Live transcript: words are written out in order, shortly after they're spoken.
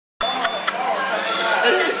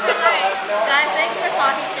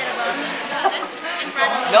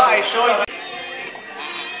No, I showed you.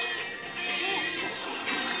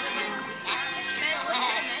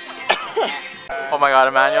 Oh my god,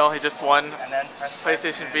 Emmanuel, he just won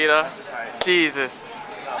PlayStation Vita. Jesus.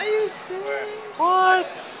 Are you serious? What?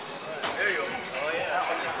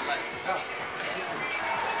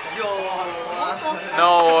 Yo,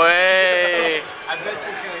 No way. I bet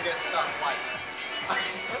she's gonna get stuck. Watch.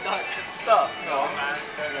 It's stuck. It's stuck. No.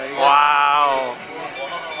 Wow.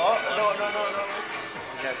 Oh, no.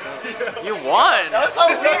 You won. That was so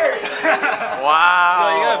weird. Wow. Yo,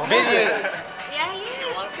 you got a video. Yeah,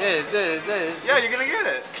 he is. This. Yeah, you're gonna get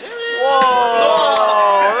it.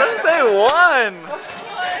 Whoa. They won.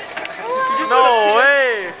 No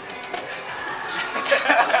way.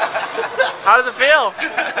 How does it feel? It's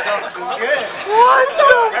good. What the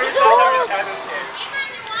Every fuck? time I try this game.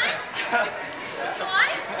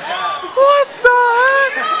 What the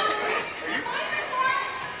heck?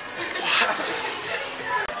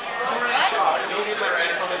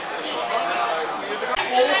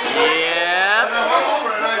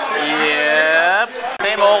 Yep.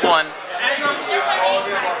 Same old one.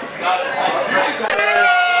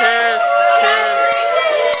 Cheers.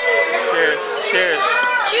 Cheers.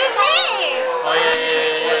 Choose me. Oh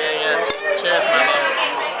yeah. Cheers, man.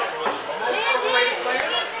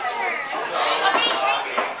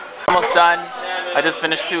 Almost done. I just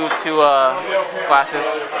finished two classes.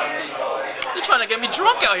 You're trying to get me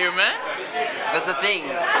drunk out here, man. That's the thing.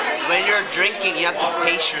 When you're drinking, you have to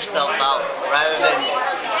pace yourself out rather than.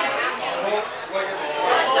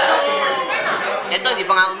 I'm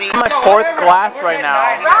on my fourth glass right now.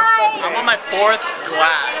 Right. I'm on my fourth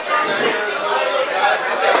glass.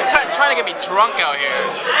 You're trying to get me drunk out here.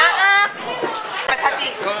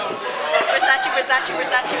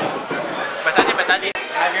 Versace.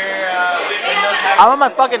 Have your windows have. I'm on my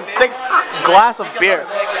fucking sixth glass of beer.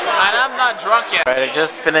 And I'm not drunk yet. Alright, I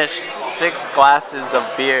just finished 6 glasses of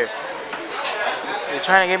beer. They're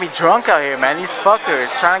trying to get me drunk out here, man. These fuckers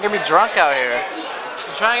trying to get me drunk out here.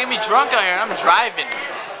 They're trying to get me drunk out here and I'm driving.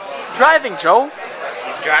 Driving, Joe.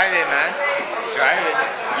 He's driving, man. He's driving.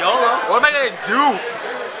 YOLO. What am I gonna do?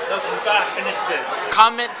 Look, we gotta finish this.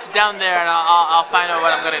 Comments down there and I'll find out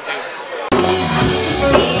what I'm gonna do.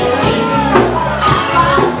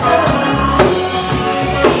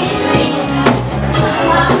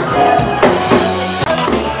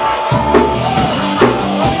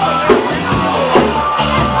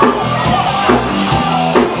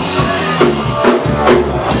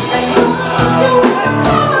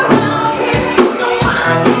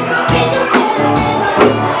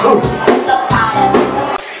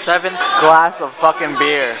 7th glass of fucking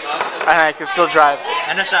beer. And I can still drive.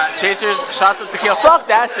 And a shot. Chasers, shots of tequila. Fuck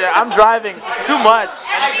that shit. I'm driving too much.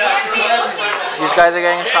 These guys are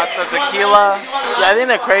getting shots of tequila. Yeah, I think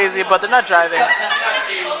they're crazy, but they're not driving.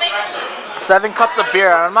 7 cups of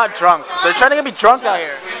beer. I'm not drunk. They're trying to get me drunk out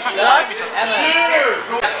here.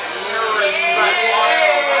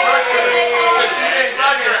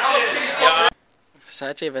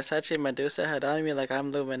 Versace, Medusa had on me like I'm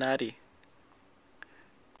Illuminati.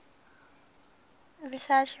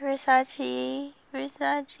 Versace.